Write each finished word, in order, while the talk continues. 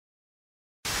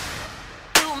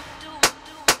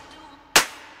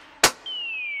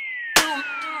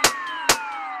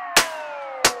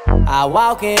I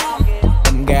walk in,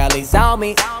 them girlies on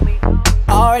me.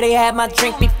 Already had my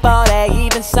drink before they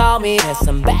even saw me. There's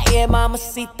some bad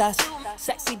mamacitas,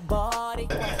 sexy body.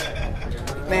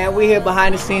 Man, we here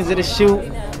behind the scenes of the shoot.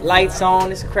 Lights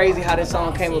on. It's crazy how this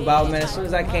song came about, man. As soon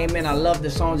as I came in, I loved the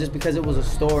song just because it was a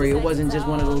story. It wasn't just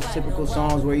one of those typical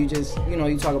songs where you just, you know,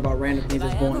 you talk about random things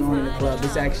that's going on in the club.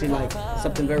 It's actually like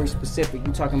something very specific.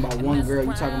 You talking about one girl.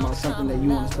 You talking about something that you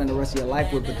want to spend the rest of your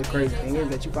life with. But the crazy thing is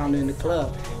that you found it in the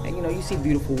club. And you know, you see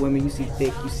beautiful women. You see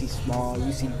thick. You see small.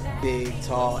 You see big,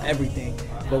 tall, everything.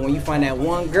 But when you find that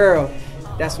one girl,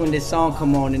 that's when this song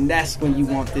come on, and that's when you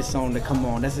want this song to come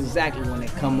on. That's exactly when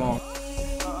it come on.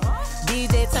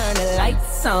 DJ turn the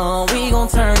lights on, we gon'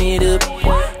 turn it up.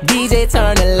 DJ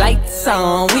turn the lights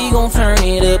on, we gon' turn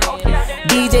it up.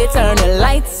 DJ turn the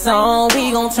lights on,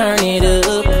 we gon' turn it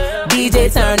up.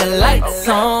 DJ turn the lights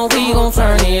on, we gon'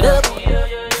 turn it up.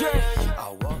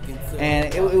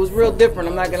 And it was real different,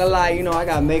 I'm not gonna lie. You know, I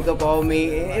got makeup on me.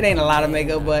 It ain't a lot of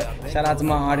makeup, but shout out to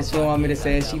my artist. She don't want me to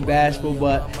say it. She bashful,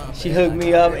 but she hooked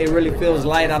me up. It really feels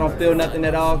light. I don't feel nothing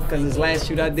at all, because this last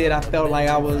shoot I did, I felt like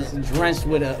I was drenched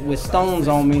with stones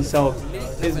on me. So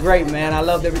it's great, man. I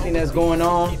loved everything that's going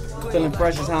on. Feeling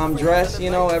fresh as how I'm dressed, you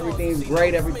know, everything's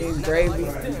great, everything's gravy.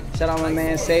 Shout out my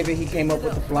man Savior, he came up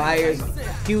with the flyers.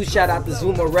 Huge shout out to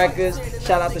Zuma Records,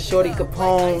 shout out to Shorty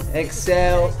Capone,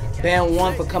 Excel, Band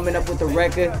 1 for coming up with the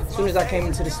record. As soon as I came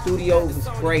into the studio, it was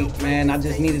great, man. I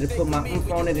just needed to put my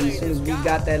oomph on it, and as soon as we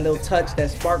got that little touch,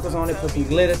 that sparkles on it, put some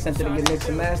glitter, sent it to get mixed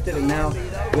and mastered, and now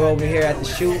we're over here at the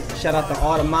shoot. Shout out to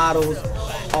all the models,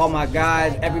 all my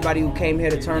guys, everybody who came here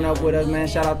to turn up with us, man.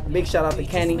 Big shout out to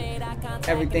Kenny.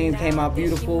 Everything came out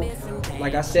beautiful.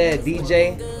 Like I said,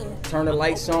 DJ, turn the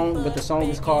lights on, but the song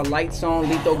is called Lights On,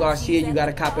 Lito Garcia. You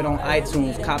gotta cop it on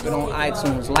iTunes. Cop it on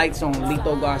iTunes. Lights On,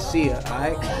 Lito Garcia,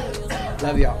 alright?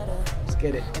 Love y'all. Let's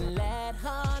get it.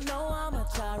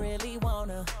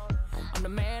 I'm the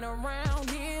man around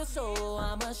here, so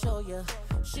I'ma show you.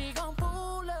 She gon'